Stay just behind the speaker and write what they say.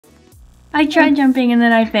I tried jumping and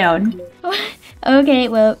then I failed. Okay,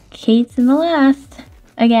 well, Kate's in the last.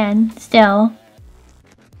 Again, still.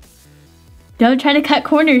 Don't try to cut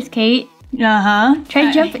corners, Kate. Uh-huh.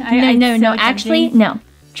 Try jumping. No, actually, no.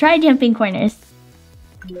 Try jumping corners.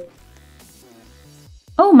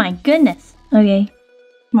 Oh my goodness. Okay.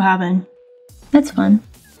 What happened? That's fun.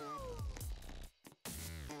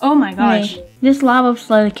 Oh my gosh. Okay. This lava will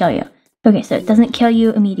slowly kill you. Okay, so it doesn't kill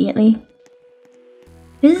you immediately.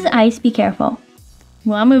 This is ice, be careful.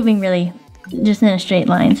 Well, I'm moving really just in a straight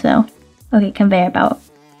line, so. Okay, conveyor belt.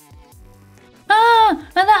 Ah,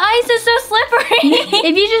 the ice is so slippery.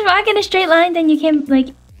 If you just walk in a straight line, then you can't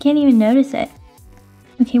even notice it.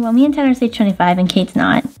 Okay, well, me and Ted are stage 25 and Kate's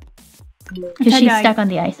not. Because she's stuck on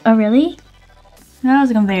the ice. Oh, really? That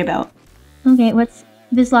was a conveyor belt. Okay,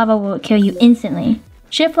 this lava will kill you instantly.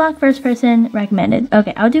 Shift lock, first person, recommended.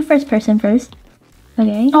 Okay, I'll do first person first.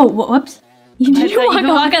 Okay. Oh, whoops. You did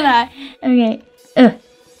walk on that. Okay.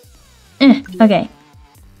 Okay.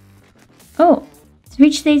 Oh, it's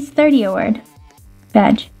reached stage 30 award.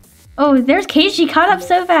 Badge. Oh, there's Kate. She caught up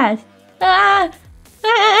so fast. Ah!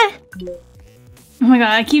 Ah! Oh my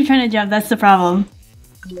god, I keep trying to jump. That's the problem.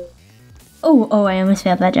 Oh, I almost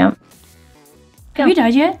failed that jump. Have you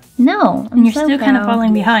died yet? No. And you're still kind of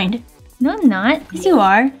falling behind. No, I'm not. Yes, you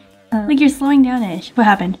are. Like you're slowing down-ish. What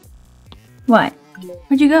happened? What?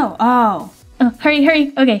 Where'd you go? Oh. Oh,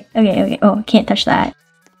 hurry. Okay. Oh, can't touch that.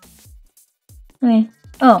 Okay.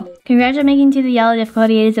 Oh, congrats on making to the yellow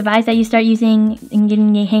difficulty. It is advised that you start using and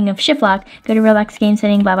getting the hang of shift lock. Go to relax game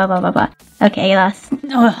setting, blah, blah, blah, blah, blah. Okay, lost.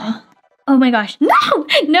 Oh my gosh. No.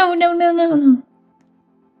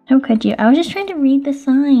 How could you? I was just trying to read the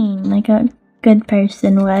sign like a good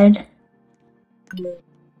person would.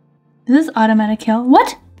 Is this automatic kill?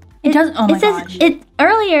 What? It does. Oh my gosh.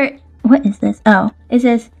 Earlier. What is this? Oh, it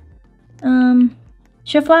says,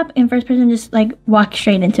 shift lock and first person just like walk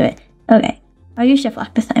straight into it. Okay, I'll use shift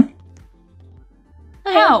lock this time.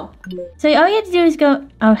 Okay. How? So all you have to do is go.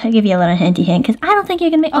 I'll give you a little hinty hint because I don't think you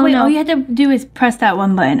can make. Oh wait, no. all you have to do is press that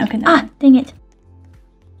one button. Okay. Ah, dang it.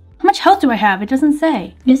 How much health do I have? It doesn't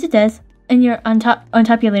say. Yes, it does. And you're on top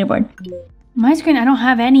of your leaderboard. My screen, I don't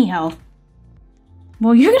have any health.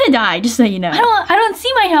 Well, you're gonna die, just so you know. I don't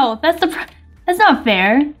see my health. That's not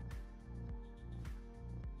fair.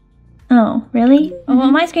 Oh, really? Oh,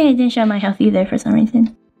 well, my screen it didn't show my health either for some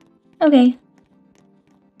reason. Okay.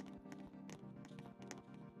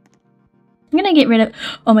 I'm gonna get rid of.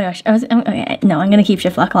 Oh my gosh! Okay, no, I'm gonna keep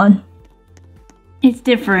shift lock on. It's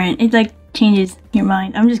different. It like changes your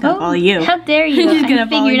mind. I'm just gonna follow you. How dare you? I'm just gonna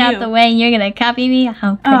figured out the way, and you're gonna copy me.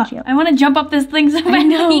 How could you? I want to jump up this thing so I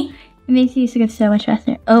know. It makes you go so much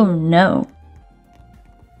faster. Oh no!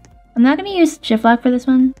 I'm not gonna use shift lock for this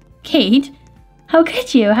one. Kate, how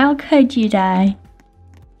could you? How could you die?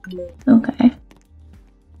 Okay.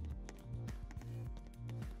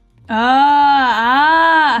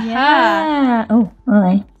 Yeah. Oh,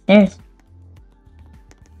 okay. Stairs.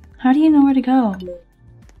 How do you know where to go?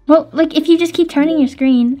 Well, like if you just keep turning your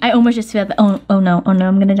screen. I almost just failed. Oh no! I'm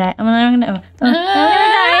gonna die. I'm gonna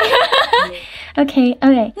die. Okay.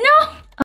 Okay. No,